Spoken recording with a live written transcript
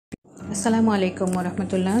আসসালামু আলাইকুম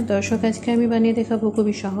ওরহমতুল্লাহ। দর্শক, আজকে আমি বানিয়ে দেখাবো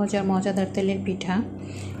খুবই সহজ আর মজাদার তেলের পিঠা।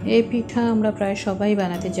 এই পিঠা আমরা প্রায় সবাই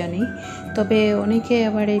বানাতে জানি, তবে অনেকে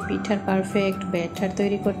আবার এই পিঠার পারফেক্ট ব্যাটার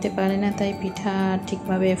তৈরি করতে পারে না, তাই পিঠা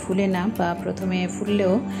ঠিকভাবে ফুলে না বা প্রথমে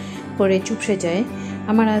ফুললেও পরে চুপসে যায়।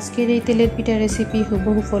 আমার আজকের এই তেলের পিঠা রেসিপি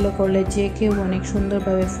হুবহু ফলো করলে যে কেউ অনেক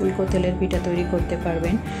সুন্দরভাবে ফুলকো তেলের পিঠা তৈরি করতে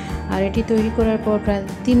পারবেন। আর এটি তৈরি করার পর প্রায়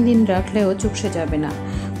 3 দিন রাখলেও চুপসে যাবে না।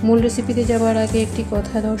 মূল রেসিপিতে যাওয়ার আগে একটি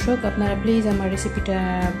কথা দর্শক, আপনারা প্লিজ আমার রেসিপিটা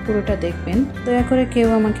পুরোটা দেখবেন। দয়া করে কেউ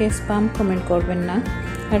আমাকে স্প্যাম কমেন্ট করবেন না।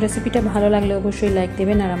 আর রেসিপিটা ভালো লাগলে অবশ্যই লাইক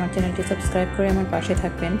দেবেন আর আমার চ্যানেলটি সাবস্ক্রাইব করে আমার পাশে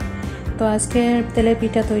থাকবেন। তো আজকের তেলের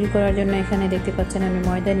পিঠা তৈরি করার জন্য এখানে দেখতে পাচ্ছেন আমি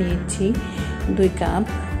ময়দা নিয়েছি 2 কাপ।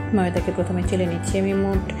 ময়দাকে প্রথমে চেলে নিচ্ছি। আমি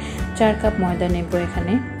মোট 4 কাপ ময়দা নেব।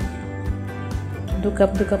 এখানে 2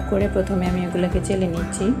 কাপ করে প্রথমে আমি এগুলোকে চেলে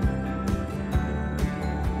নিচ্ছি।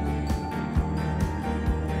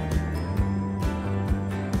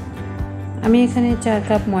 আমি এখানে 4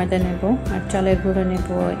 কাপ ময়দা নেব, আর চালের গুঁড়ো নেব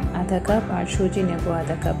আধা কাপ, আর সুজি নেব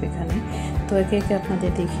আধা কাপ। এখানে তো একে একে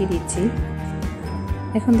আপনাদের দেখিয়ে দিচ্ছি।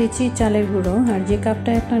 এখন দিচ্ছি চালের গুঁড়ো, আর যে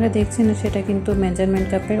কাপটা আপনারা দেখছেন সেটা কিন্তু মেজারমেন্ট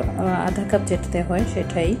কাপের আধা কাপ যেটাতে হয়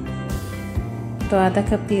সেটাই। তো আধা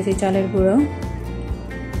কাপ দিয়েছি চালের গুঁড়ো,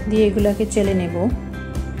 দিয়ে এগুলোকে চেলে নেব।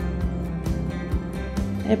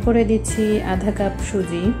 এরপরে দিচ্ছি আধা কাপ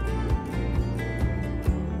সুজি,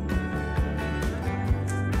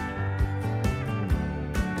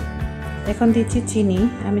 এখন দিচ্ছি চিনি।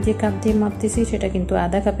 আমি যে কাপ দিয়ে মাপতেছি সেটা কিন্তু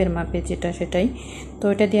আধা কাপের মাপে যেটা সেটাই। তো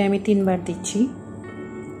এটা দিয়ে আমি 3 বার দিচ্ছি,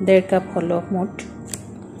 1.5 কাপ হলো মোট।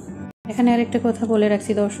 এখানে আরেকটা কথা বলে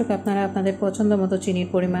রাখছি দর্শক, আপনারা আপনাদের পছন্দ মতো চিনির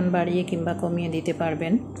পরিমাণ বাড়িয়ে কিংবা কমিয়ে দিতে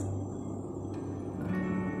পারবেন।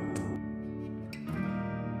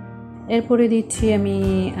 এরপরে দিচ্ছি আমি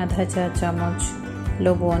আধা চা চামচ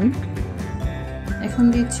লবণ। এখন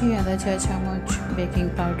দিচ্ছি আধা চা চামচ বেকিং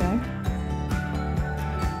পাউডার।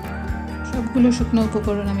 সবগুলো শুকনো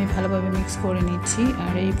উপকরণ আমি ভালোভাবে মিক্স করে নিচ্ছি।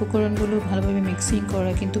 আর এই উপকরণগুলো ভালোভাবে মিক্সিং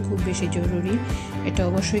করা কিন্তু খুব বেশি জরুরি, এটা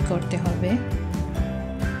অবশ্যই করতে হবে।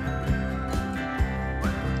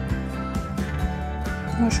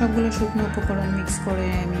 আমার সবগুলো শুকনো উপকরণ মিক্স করে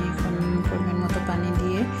আমি এখন পরিমাণ মতো পানি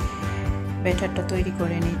দিয়ে ব্যাটারটা তৈরি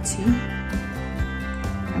করে নিচ্ছি।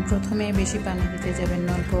 প্রথমে বেশি পানি দিতে যাবেন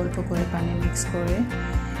না, অল্প অল্প করে পানি মিক্স করে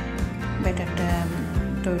ব্যাটারটা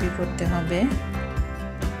তৈরি করতে হবে।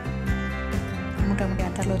 মোটামুটি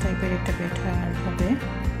আঠালো টাইপের একটা ব্যাটার হবে।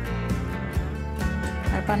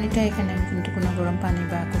 আর পানিটা এখানে আমি কিন্তু কোনো গরম পানি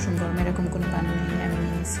বা কুসুম গরম এরকম কোনো পানি নেই, আমি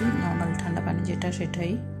নিয়েছি নর্মাল ঠান্ডা পানি যেটা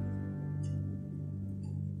সেটাই।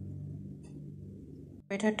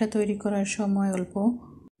 ব্যাটারটা তৈরি করার সময় অল্প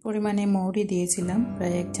পরিমাণে মৌরি দিয়েছিলাম,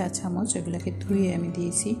 প্রায় 1 চা চামচ। এগুলোকে ধুয়ে আমি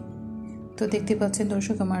দিয়েছি। তো দেখতে পাচ্ছেন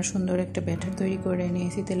দর্শক, আমার সুন্দর একটা ব্যাটার তৈরি করে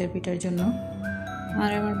নিয়েছি তেলের পিঠার জন্য।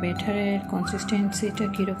 আর আমার ব্যাটারের কনসিস্টেন্সিটা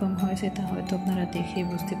কীরকম হয়েছে তা হয়তো আপনারা দেখেই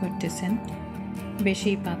বুঝতে পারতেছেন। বেশি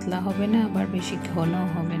পাতলা হবে না, আবার বেশি ঘনও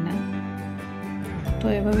হবে না। তো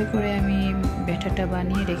এভাবে করে আমি ব্যাটারটা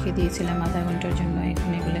বানিয়ে রেখে দিয়েছিলাম আধা ঘন্টার জন্য। এখন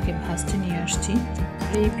এগুলোকে ভাজতে নিয়ে আসছি।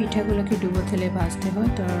 এই পিঠাগুলোকে ডুবো তেলে ভাজতে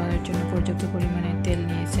হয়, তো এর জন্য পর্যাপ্ত পরিমাণে তেল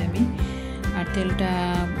নিয়েছি আমি। আর তেলটা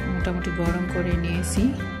মোটামুটি গরম করে নিয়েছি।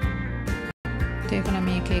 তো এখন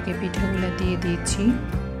আমি একে একে পিঠাগুলো দিয়ে দিচ্ছি।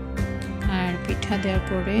 আর পিঠা দেওয়ার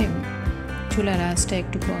পরে চুলার আঁচটা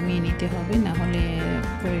একটু কমিয়ে নিতে হবে, না হলে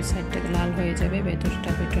পরের সাইডটা লাল হয়ে যাবে,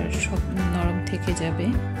 ভেতরটা সব নরম থেকে যাবে,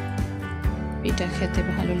 পিঠা খেতে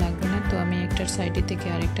ভালো লাগবে না। তো আমি একটার সাইডে থেকে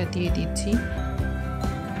আরেকটা দিয়ে দিচ্ছি।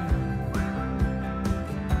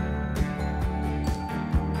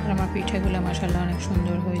 আর আমার পিঠাগুলো মাশাআল্লাহ অনেক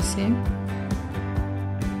সুন্দর হয়েছে।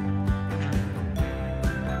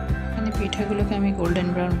 এখানে পিঠাগুলোকে আমি গোল্ডেন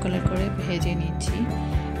ব্রাউন কালার করে ভেজে নিচ্ছি।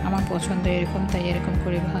 আমার পছন্দ এরকম, তাই এরকম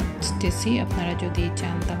করে ভাজতেছি। আপনারা যদি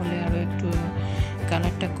চান তাহলে আরও একটু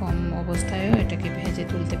কালারটা কম অবস্থায়ও এটাকে ভেজে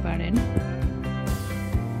তুলতে পারেন।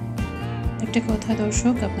 একটা কথা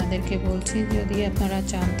দর্শক আপনাদেরকে বলছি, যদি আপনারা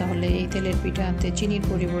চান তাহলে এই তেলের পিঠাতে চিনির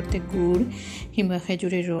পরিবর্তে গুড় কিংবা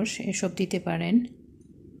খেজুরের রস এসব দিতে পারেন।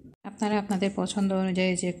 আপনারা আপনাদের পছন্দ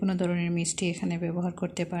অনুযায়ী যে কোনো ধরনের মিষ্টি এখানে ব্যবহার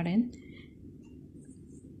করতে পারেন।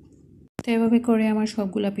 তো এভাবে করে আমার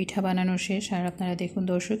সবগুলা পিঠা বানানো শেষ। আর আপনারা দেখুন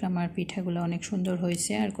দর্শক, আমার পিঠাগুলো অনেক সুন্দর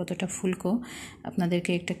হয়েছে আর কতটা ফুলকো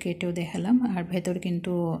আপনাদেরকে একটা কেটেও দেখালাম। আর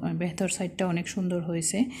ভেতর সাইডটা অনেক সুন্দর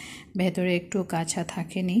হয়েছে, ভেতরে একটু কাঁচা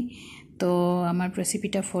থাকেনি। তো আমার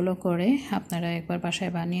রেসিপিটা ফলো করে আপনারা একবার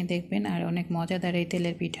বাসায় বানিয়ে দেখবেন। আর অনেক মজাদার এই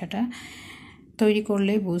তেলের পিঠাটা তৈরি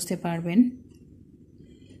করলেই বুঝতে পারবেন।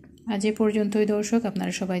 আজ এ পর্যন্তই দর্শক,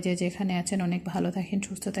 আপনারা সবাই যে যেখানে আছেন অনেক ভালো থাকেন,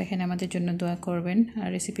 সুস্থ থাকেন, আমাদের জন্য দোয়া করবেন। আর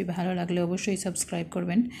রেসিপি ভালো লাগলে অবশ্যই সাবস্ক্রাইব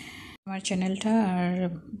করবেন আমার চ্যানেলটা, আর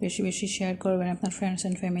বেশি বেশি শেয়ার করবেন আপনার ফ্রেন্ডস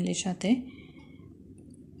অ্যান্ড ফ্যামিলির সাথে।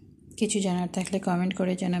 কিছু জানার থাকলে কমেন্ট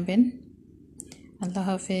করে জানাবেন। আল্লাহ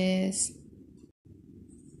হাফেজ।